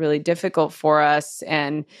really, really difficult for us.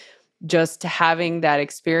 And just having that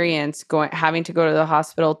experience, having to go to the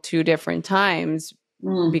hospital 2 different times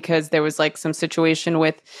because there was like some situation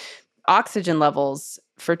with oxygen levels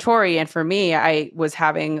for Tori, and for me, I was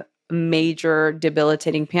having major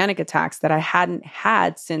debilitating panic attacks that I hadn't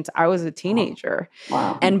had since I was a teenager.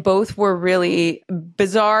 Wow. And both were really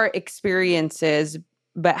bizarre experiences,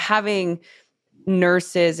 but having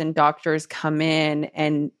nurses and doctors come in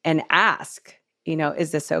and ask,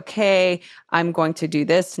 is this okay? I'm going to do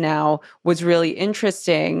this now, was really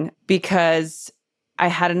interesting because I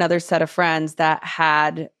had another set of friends that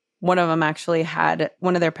one of them actually had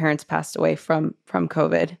one of their parents passed away from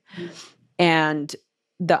COVID. And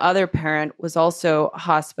the other parent was also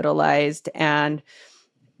hospitalized, and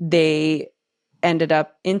they ended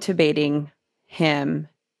up intubating him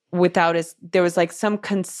there was like some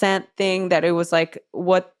consent thing that it was like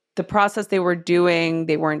what the process they were doing,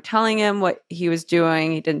 they weren't telling him what he was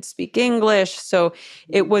doing. He didn't speak English. So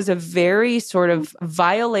it was a very sort of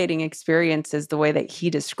violating experience is the way that he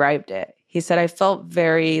described it. He said, I felt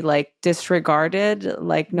very like disregarded,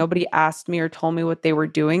 like nobody asked me or told me what they were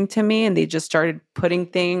doing to me. And they just started putting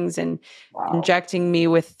things and injecting me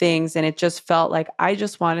with things. And it just felt like I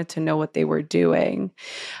just wanted to know what they were doing.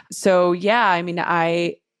 So yeah, I mean,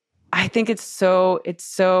 I think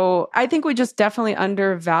I think we just definitely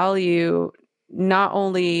undervalue not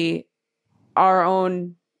only our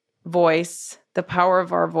own voice, the power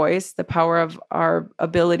of our voice, the power of our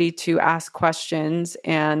ability to ask questions,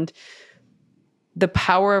 and the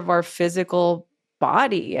power of our physical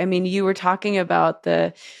body. I mean, you were talking about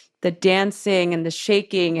the dancing and the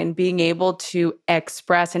shaking and being able to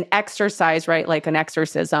express and exercise, right? Like an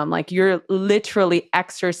exorcism, like you're literally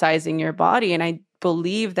exercising your body. And I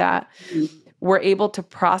believe that we're able to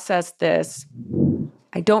process this.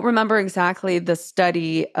 I don't remember exactly the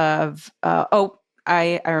study of,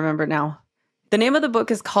 I remember now. The name of the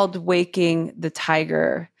book is called Waking the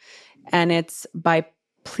Tiger. And it's by,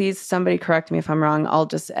 please somebody correct me if I'm wrong, I'll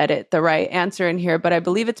just edit the right answer in here, but I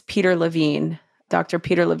believe it's Peter Levine, Dr.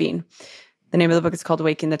 Peter Levine. The name of the book is called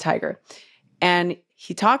Waking the Tiger. And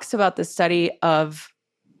he talks about the study of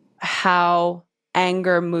how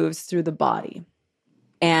anger moves through the body.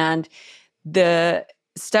 And the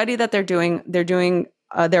study that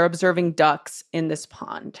they're observing ducks in this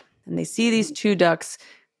pond. And they see these two ducks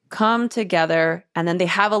come together, and then they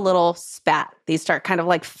have a little spat. They start kind of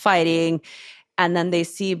like fighting, and then they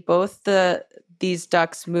see both these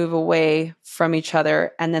ducks move away from each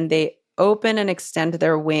other, and then they open and extend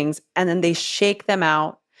their wings, and then they shake them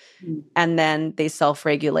out, and then they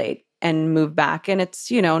self-regulate and move back. And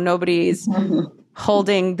it's, nobody's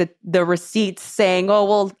holding the receipts saying, oh,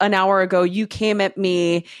 well, an hour ago you came at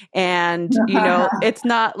me. And, it's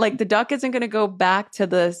not like the duck isn't going to go back to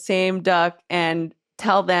the same duck and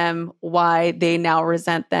tell them why they now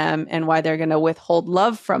resent them and why they're going to withhold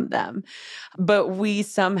love from them. But we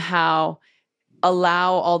somehow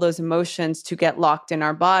allow all those emotions to get locked in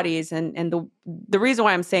our bodies. And the reason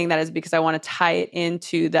why I'm saying that is because I want to tie it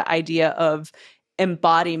into the idea of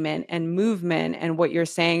embodiment and movement and what you're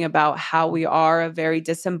saying about how we are a very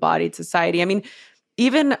disembodied society. I mean,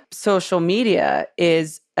 even social media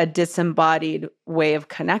is a disembodied way of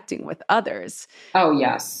connecting with others. Oh,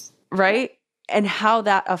 yes. Right? And how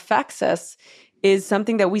that affects us is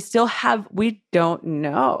something that we don't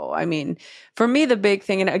know. I mean, for me, the big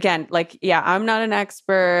thing, and again, I'm not an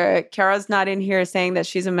expert. Quiara's not in here saying that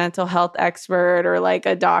she's a mental health expert or like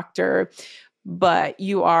a doctor, but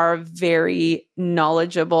you are very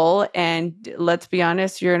knowledgeable. And let's be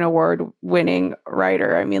honest, you're an award-winning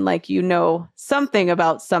writer. I mean, something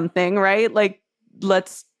about something, right? Like,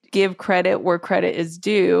 let's give credit where credit is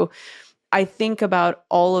due. I think about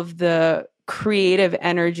all of the creative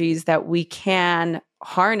energies that we can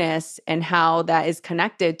harness and how that is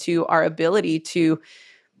connected to our ability to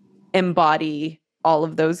embody all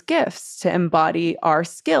of those gifts, to embody our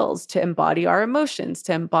skills, to embody our emotions,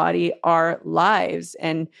 to embody our lives.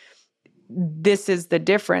 And this is the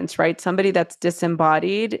difference, right? Somebody that's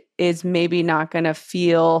disembodied is maybe not going to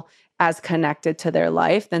feel as connected to their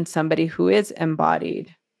life than somebody who is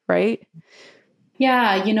embodied, right? Yeah,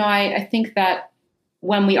 I think that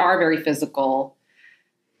when we are very physical,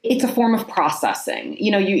 it's a form of processing.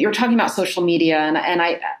 You're talking about social media,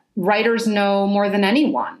 and writers know more than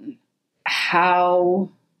anyone how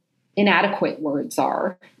inadequate words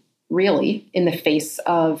are, really, in the face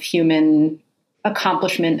of human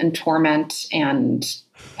accomplishment and torment and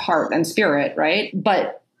heart and spirit, right?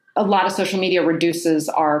 But a lot of social media reduces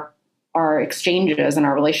our exchanges and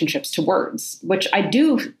our relationships to words, which I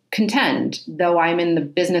do contend, though I'm in the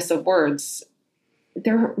business of words,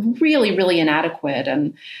 they're really, really inadequate.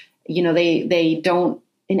 And, they don't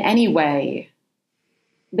in any way,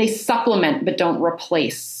 they supplement, but don't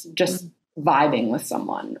replace just vibing with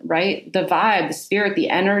someone, right? The vibe, the spirit, the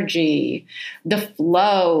energy, the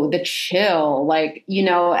flow, the chill,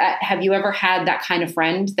 have you ever had that kind of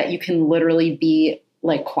friend that you can literally be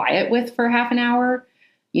like quiet with for half an hour?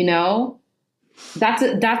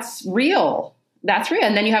 That's real. That's real.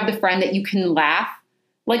 And then you have the friend that you can laugh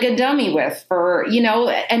like a dummy with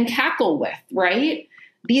and cackle with, right?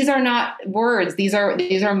 These are not words. These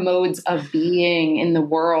are modes of being in the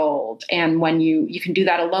world. And when you can do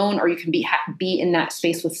that alone, or you can be in that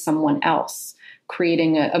space with someone else,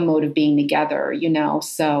 creating a mode of being together,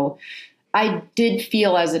 So I did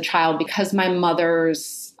feel as a child, because my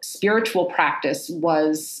mother's spiritual practice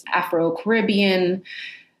was Afro-Caribbean,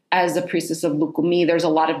 as a priestess of Lukumi, there's a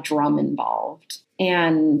lot of drum involved.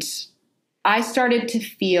 And I started to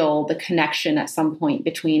feel the connection at some point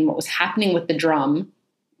between what was happening with the drum,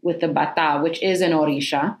 with the bata, which is an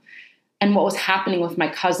orisha, and what was happening with my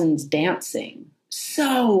cousins dancing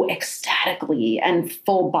so ecstatically and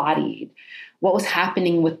full-bodied. What was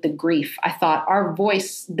happening with the grief. I thought our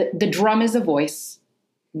voice, the drum is a voice.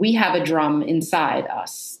 We have a drum inside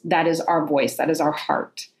us. That is our voice. That is our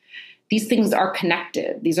heart. These things are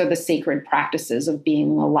connected. These are the sacred practices of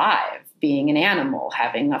being alive, being an animal,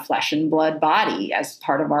 having a flesh and blood body as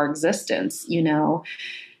part of our existence,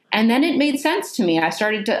 And then it made sense to me. I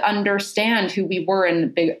started to understand who we were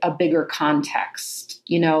in a bigger context,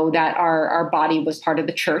 that our body was part of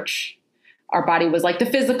the church. Our body was like the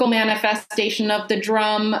physical manifestation of the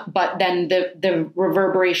drum, but then the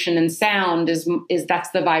reverberation and sound is that's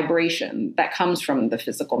the vibration that comes from the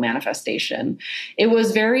physical manifestation. It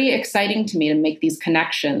was very exciting to me to make these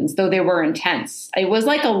connections, though they were intense. It was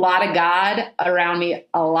like a lot of God around me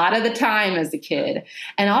a lot of the time as a kid.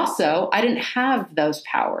 And also, I didn't have those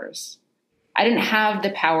powers. I didn't have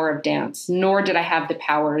the power of dance, nor did I have the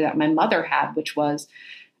power that my mother had, which was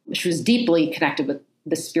she was deeply connected with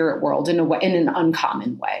the spirit world in a way, in an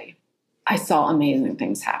uncommon way. I saw amazing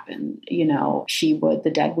things happen.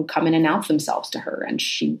 The dead would come and announce themselves to her, and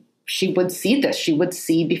she would see this. She would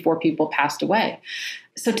see before people passed away.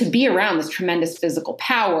 So to be around this tremendous physical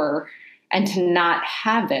power and to not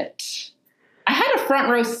have it, I had a front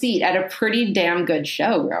row seat at a pretty damn good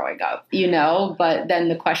show growing up, but then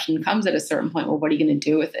the question comes at a certain point, well, what are you going to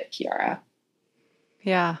do with it, Quiara?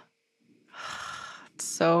 Yeah. It's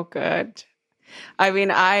so good. I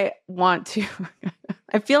mean, I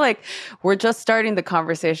feel like we're just starting the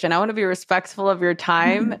conversation. I want to be respectful of your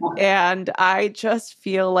time. And I just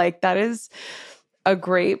feel like that is a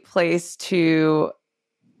great place to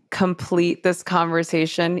complete this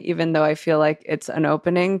conversation, even though I feel like it's an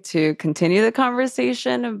opening to continue the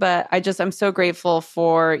conversation. But I'm so grateful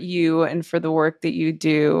for you and for the work that you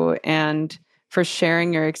do and for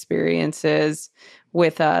sharing your experiences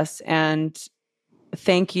with us. And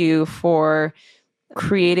thank you for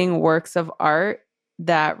creating works of art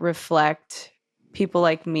that reflect people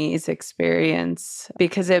like me's experience,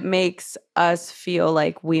 because it makes us feel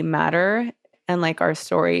like we matter and like our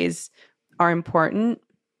stories are important.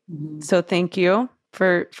 Mm-hmm. So thank you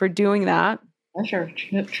for doing that. Pleasure,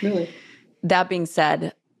 truly. That being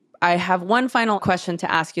said, I have one final question to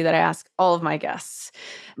ask you that I ask all of my guests.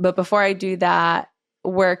 But before I do that,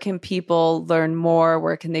 where can people learn more?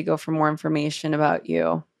 Where can they go for more information about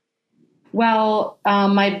you? Well,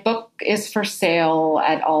 my book is for sale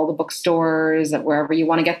at all the bookstores, at wherever you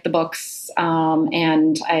want to get the books.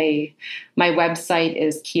 And my website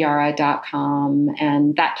is Quiara.com.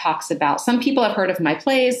 And that talks about, some people have heard of my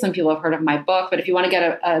plays, some people have heard of my book. But if you want to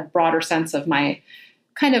get a broader sense of my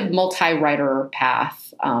kind of multi-writer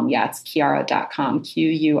path, it's Quiara.com,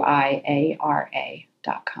 Quiara.com.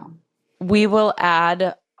 We will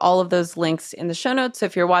add all of those links in the show notes. So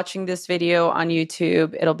if you're watching this video on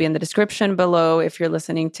YouTube, it'll be in the description below. If you're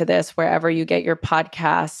listening to this, wherever you get your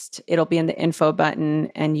podcast, it'll be in the info button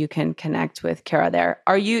and you can connect with Quiara there.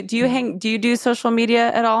 Do you do social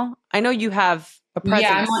media at all? I know you have a presence.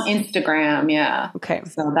 Yeah, I'm on Instagram. Yeah. Okay.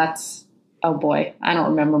 So that's, oh boy, I don't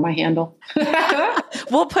remember my handle.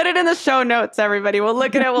 We'll put it in the show notes, everybody. We'll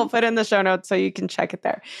look at it. We'll put it in the show notes so you can check it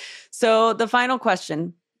there. So the final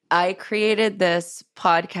question. I created this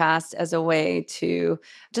podcast as a way to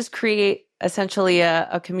just create essentially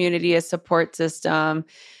a community, a support system,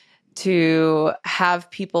 to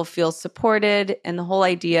have people feel supported. And the whole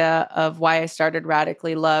idea of why I started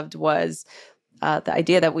Radically Loved was the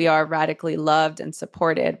idea that we are radically loved and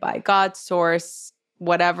supported by God, source,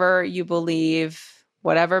 whatever you believe,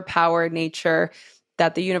 whatever power, nature,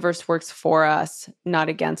 that the universe works for us, not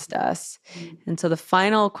against us. Mm-hmm. And so the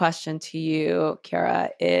final question to you, Quiara,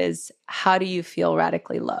 is how do you feel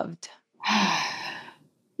radically loved?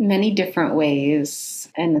 Many different ways.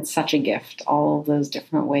 And it's such a gift, all of those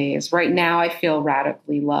different ways. Right now, I feel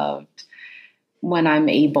radically loved when I'm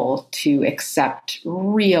able to accept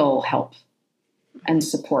real help and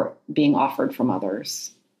support being offered from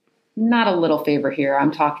others. Not a little favor here.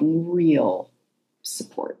 I'm talking real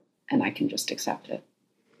support, and I can just accept it.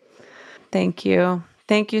 Thank you.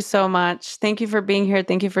 Thank you so much. Thank you for being here.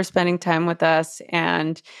 Thank you for spending time with us.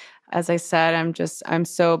 And as I said, I'm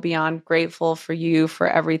so beyond grateful for you, for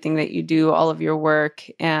everything that you do, all of your work.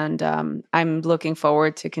 And I'm looking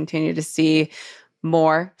forward to continue to see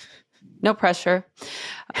more. No pressure.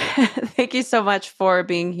 Thank you so much for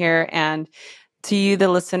being here. And to you, the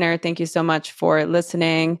listener, thank you so much for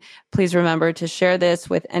listening. Please remember to share this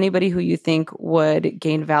with anybody who you think would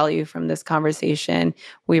gain value from this conversation.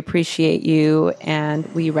 We appreciate you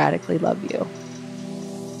and we radically love you.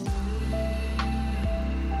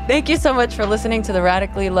 Thank you so much for listening to the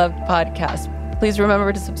Radically Loved podcast. Please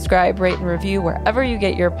remember to subscribe, rate, and review wherever you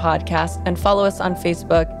get your podcast, and follow us on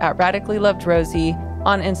Facebook at Radically Loved Rosie,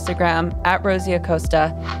 on Instagram at Rosie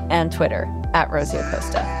Acosta, and Twitter at Rosie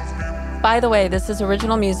Acosta. By the way, this is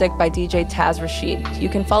original music by DJ Taz Rashid. You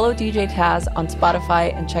can follow DJ Taz on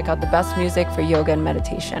Spotify and check out the best music for yoga and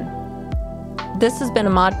meditation. This has been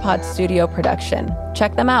a Mod Pod Studio production.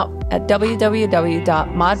 Check them out at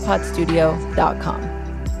www.modpodstudio.com.